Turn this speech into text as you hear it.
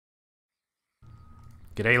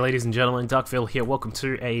G'day ladies and gentlemen, Duckville here. Welcome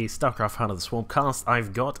to a StarCraft Heart of the Swarm cast.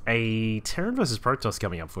 I've got a Terran vs Protoss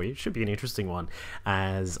coming up for you. It should be an interesting one,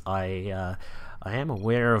 as I am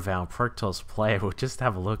aware of our Protoss player. We'll just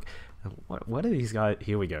have a look. What are these guys?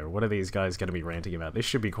 Here we go. What are these guys going to be ranting about? This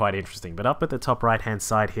should be quite interesting. But up at the top right hand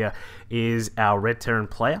side here is our Red Terran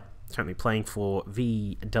player, currently playing for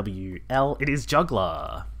VWL. It is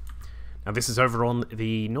Juggler. Now this is over on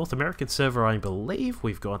the North American server, I believe.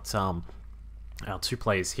 We've got our two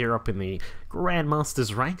players here up in the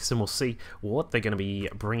Grandmaster's ranks, and we'll see what they're going to be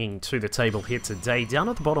bringing to the table here today. Down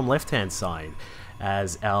at the bottom left-hand side,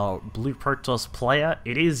 as our blue Protoss player,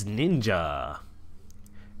 it is Ninja.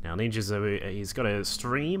 Now, he's got a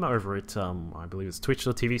stream over at, I believe it's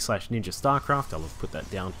twitch.tv/NinjaStarCraft. I'll put that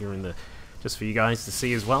down here in the, just for you guys to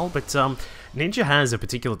see as well. But Ninja has a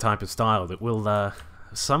particular type of style that will,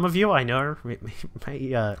 some of you, I know,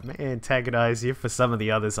 may antagonize you. For some of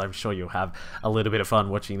the others, I'm sure you'll have a little bit of fun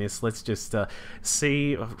watching this. Let's just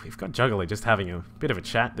see. We've got Juggler just having a bit of a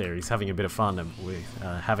chat there. He's having a bit of fun with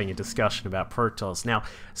having a discussion about Protoss. Now,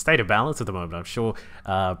 state of balance at the moment, I'm sure,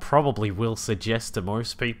 probably will suggest to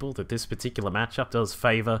most people that this particular matchup does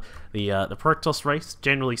favor the Protoss race,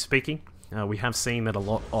 generally speaking. We have seen that a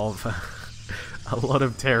lot of a lot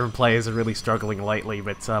of Terran players are really struggling lately,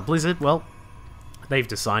 but Blizzard, well, they've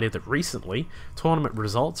decided that recently tournament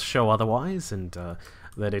results show otherwise, and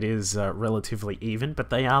that it is relatively even, but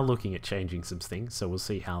they are looking at changing some things, so we'll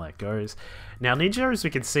see how that goes. Now, Ninja, as we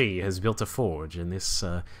can see, has built a forge, and this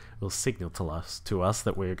will signal to us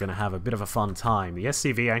that we're going to have a bit of a fun time. The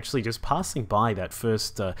SCV actually just passing by that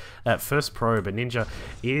first probe, and Ninja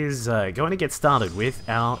is going to get started with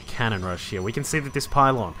our cannon rush here. We can see that this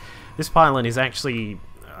pylon is actually...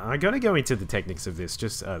 I'm going to go into the techniques of this,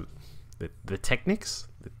 just... The techniques,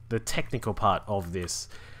 the technical part of this,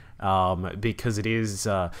 because it is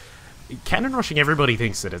cannon rushing. Everybody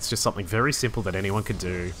thinks that it's just something very simple that anyone can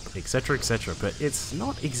do, etc., etc. But it's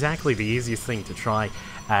not exactly the easiest thing to try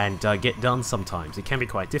and get done. Sometimes it can be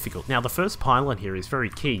quite difficult. Now, the first pylon here is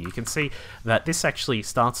very key. You can see that this actually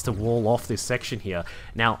starts to wall off this section here.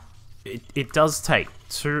 Now, it does take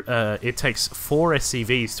it takes 4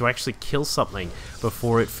 SCVs to actually kill something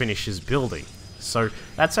before it finishes building. So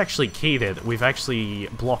that's actually key there, that we've actually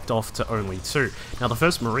blocked off to only 2. Now the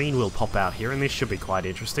first Marine will pop out here, and this should be quite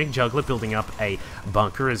interesting. Juggler building up a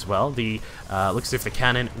bunker as well. Looks as if the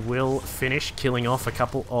cannon will finish killing off a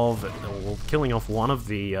couple of, well, killing off one of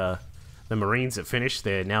the Marines that finished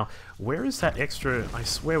there. Now, where is that extra? I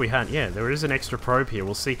swear we had, yeah, there is an extra probe here.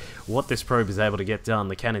 We'll see what this probe is able to get done.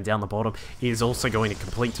 The cannon down the bottom is also going to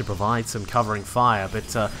complete to provide some covering fire, but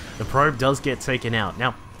the probe does get taken out.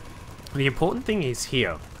 Now, the important thing is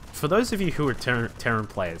here, for those of you who are Terran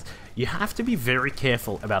players, you have to be very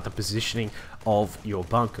careful about the positioning of your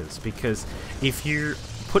bunkers, because if you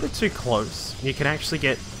put it too close, you can actually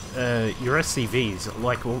get your SCVs,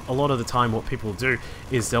 like a lot of the time what people do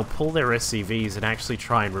is they'll pull their SCVs and actually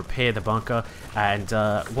try and repair the bunker, and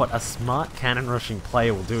what a smart cannon rushing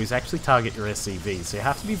player will do is actually target your SCVs, so you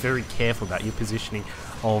have to be very careful about your positioning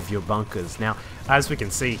of your bunkers. Now, as we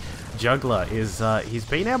can see, Juggler is, he's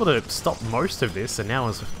been able to stop most of this, and now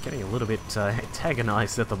is getting a little bit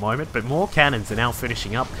antagonized at the moment, but more cannons are now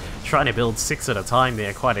finishing up, trying to build 6 at a time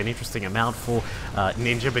there. Quite an interesting amount for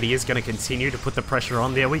Ninja, but he is going to continue to put the pressure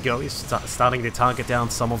on. There we go, he's starting to target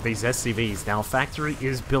down some of these SCVs. Now, factory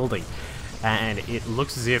is building, and it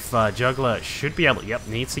looks as if Juggler should be able, yep,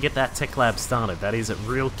 needs to get that tech lab started. That is a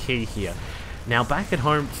real key here. Now, back at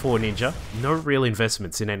home for Ninja, no real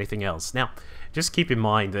investments in anything else. Now, just keep in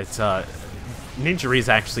mind that Ninja is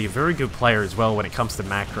actually a very good player as well when it comes to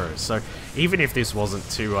macros, so even if this wasn't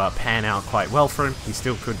to pan out quite well for him, he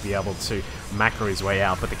still could be able to macro his way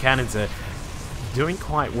out. But the cannons are doing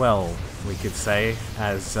quite well, we could say,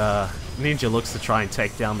 as Ninja looks to try and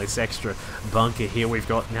take down this extra bunker here. We've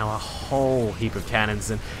got now a whole heap of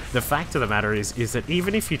cannons, and the fact of the matter is that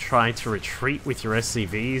even if you try to retreat with your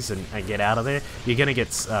SCVs and get out of there, you're going to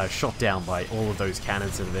get shot down by all of those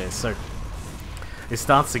cannons in there. So it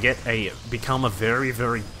starts to become a very,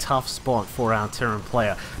 very tough spot for our Terran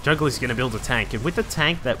player. Juggler's going to build a tank, and with the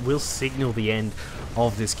tank that will signal the end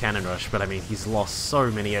of this cannon rush, but I mean, he's lost so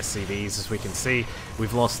many SCVs, as we can see.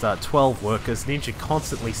 We've lost 12 workers. Ninja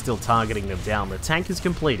constantly still targeting them down. The tank is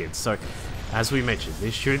completed, so as we mentioned,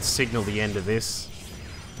 this should signal the end of this.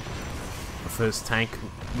 The first tank,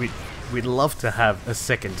 we'd love to have a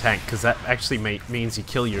second tank, because that actually means you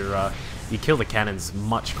kill you kill the cannons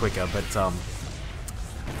much quicker, but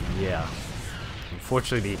yeah,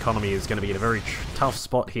 unfortunately the economy is going to be in a very tough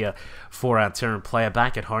spot here for our Terran player.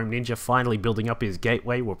 Back at home, Ninja finally building up his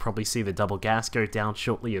gateway. We'll probably see the double gas go down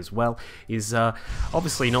shortly as well. Is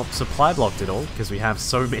obviously not supply blocked at all because we have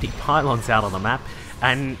so many pylons out on the map,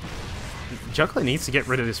 and Juggler needs to get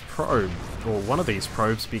rid of this probe, or one of these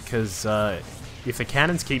probes, because if the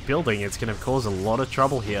cannons keep building, it's going to cause a lot of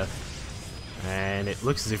trouble here. And it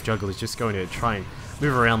looks as if Juggler is just going to try and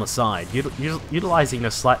move around the side, utilizing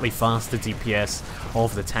the slightly faster DPS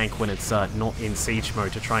of the tank when it's not in siege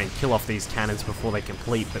mode to try and kill off these cannons before they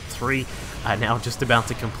complete. But 3 are now just about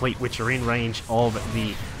to complete, which are in range of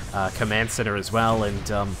the command center as well. And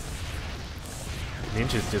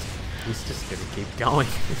Ninja's he's just going to keep going.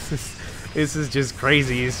 This is just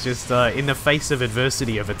crazy. He's just in the face of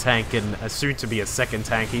adversity of a tank and soon to be a second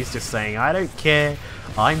tank. He's just saying, I don't care.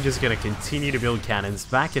 I'm just going to continue to build cannons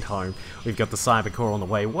back at home. We've got the cyber core on the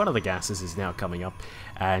way. One of the gases is now coming up.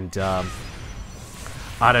 And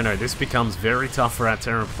I don't know. This becomes very tough for our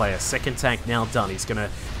Terran player. Second tank now done. He's going to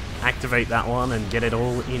activate that one and get it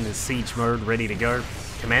all in the siege mode, ready to go.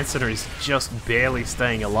 Command Center is just barely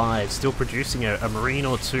staying alive, still producing a Marine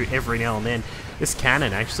or two every now and then. This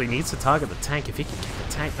cannon actually needs to target the tank. If he can get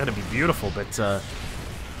the tank, that'd be beautiful, but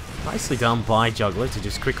nicely done by Juggler to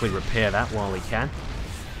just quickly repair that while he can.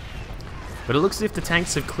 But it looks as if the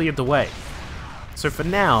tanks have cleared the way. So for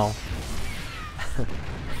now,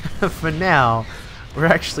 we're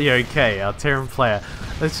actually okay. Our Terran player,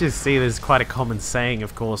 let's just see, there's quite a common saying,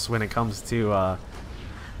 of course, when it comes to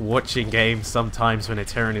watching games sometimes when a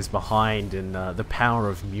Terran is behind, and the power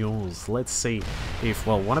of mules. Let's see if,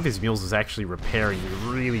 well, one of his mules is actually repairing.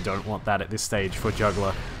 You really don't want that at this stage for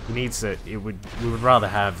Juggler. He needs to, we would rather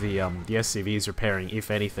have the SCVs repairing, if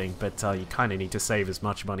anything, but you kind of need to save as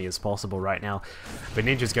much money as possible right now. But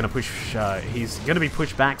Ninja's going to push, he's going to be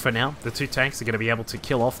pushed back for now. The 2 tanks are going to be able to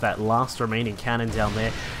kill off that last remaining cannon down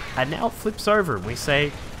there, and now it flips over and we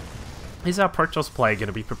say, is our Protoss player going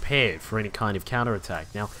to be prepared for any kind of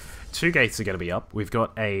counterattack? Now, 2 gates are going to be up. We've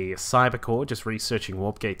got a cyber core just researching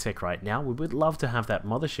warp gate tech right now. We would love to have that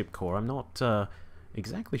mothership core. I'm not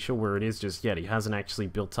exactly sure where it is just yet. He hasn't actually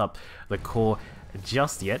built up the core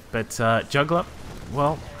just yet. But Juggler,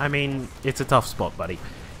 well, I mean, it's a tough spot, buddy.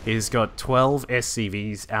 He's got 12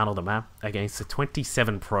 SCVs out on the map against a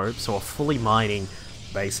 27 probe, so a fully mining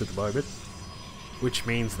base at the moment, which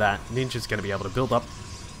means that Ninja's going to be able to build up,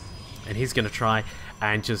 and he's going to try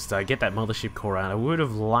and just get that mothership core out. I would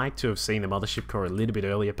have liked to have seen the mothership core a little bit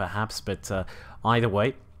earlier perhaps, but either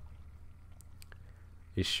way,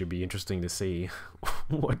 it should be interesting to see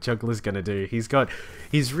what Juggler's going to do.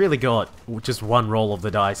 He's really got just one roll of the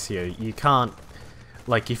dice here. You can't,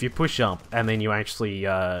 like, if you push up and then you actually,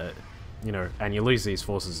 you know, and you lose these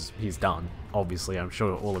forces, he's done. Obviously, I'm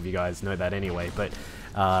sure all of you guys know that anyway, but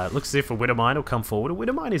looks as if a Widowmine will come forward. A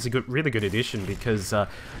Widowmine is a really good addition because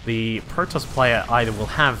the Protoss player either will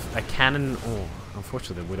have a cannon, or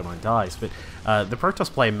unfortunately the Widowmine dies, but the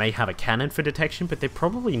Protoss player may have a cannon for detection, but they're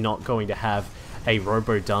probably not going to have a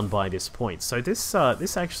robo done by this point. So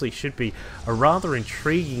this actually should be a rather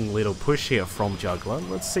intriguing little push here from Juggler.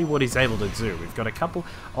 Let's see what he's able to do. We've got a couple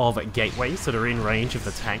of gateways that are in range of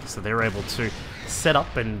the tank, so they're able to set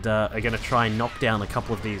up and are going to try and knock down a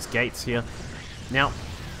couple of these gates here. Now,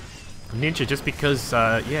 Ninja, just because,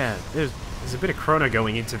 yeah, there's a bit of chrono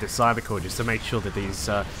going into the cyber core just to make sure that these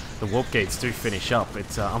the warp gates do finish up.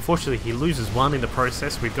 But unfortunately, he loses one in the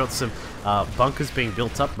process. We've got some bunkers being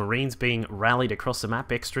built up, Marines being rallied across the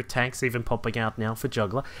map, extra tanks even popping out now for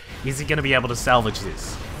Juggler. Is he going to be able to salvage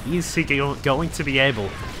this? Is he going to be able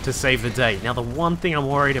to save the day? Now, the one thing I'm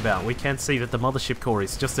worried about, we can see that the mothership core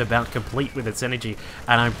is just about complete with its energy,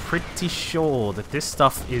 and I'm pretty sure that this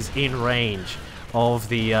stuff is in range of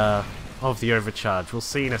the overcharge. We'll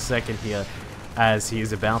see in a second here as he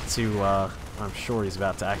is about to, I'm sure he's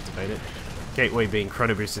about to activate it. Gateway being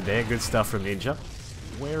chrono boosted there. Good stuff from Ninja.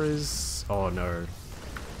 Where is... oh no.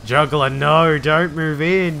 Juggler, no! Don't move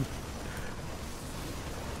in!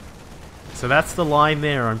 So that's the line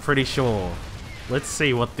there, I'm pretty sure. Let's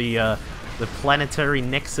see what the planetary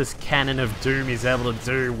nexus cannon of doom is able to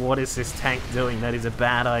do. What is this tank doing? That is a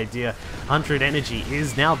bad idea. 100 energy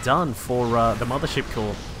is now done for the mothership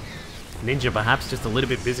core. Ninja perhaps just a little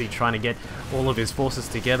bit busy trying to get all of his forces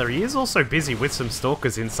together. He is also busy with some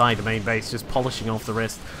stalkers inside the main base, just polishing off the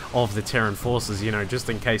rest of the Terran forces, you know,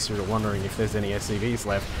 just in case you were wondering if there's any SCVs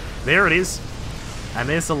left. There it is. And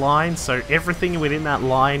there's the line, so everything within that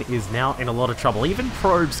line is now in a lot of trouble. Even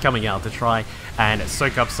probes coming out to try and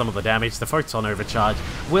soak up some of the damage. The photon overcharge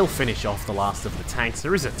will finish off the last of the tanks.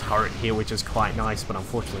 There is a turret here, which is quite nice, but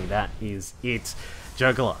unfortunately that is it.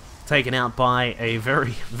 Juggler taken out by a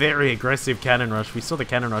very, very aggressive cannon rush. We saw the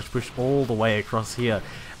cannon rush push all the way across here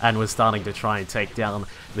and was starting to try and take down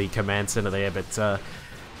the command center there, but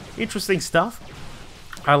interesting stuff.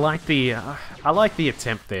 I like the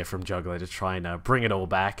attempt there from Juggler to try and bring it all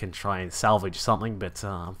back and try and salvage something, but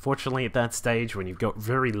unfortunately at that stage, when you've got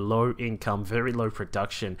very low income, very low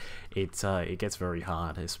production, it gets very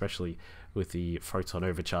hard, especially with the photon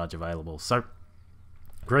overcharge available. So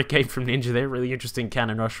great game from Ninja there, really interesting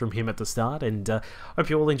cannon rush from him at the start, and hope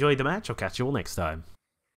you all enjoyed the match. I'll catch you all next time.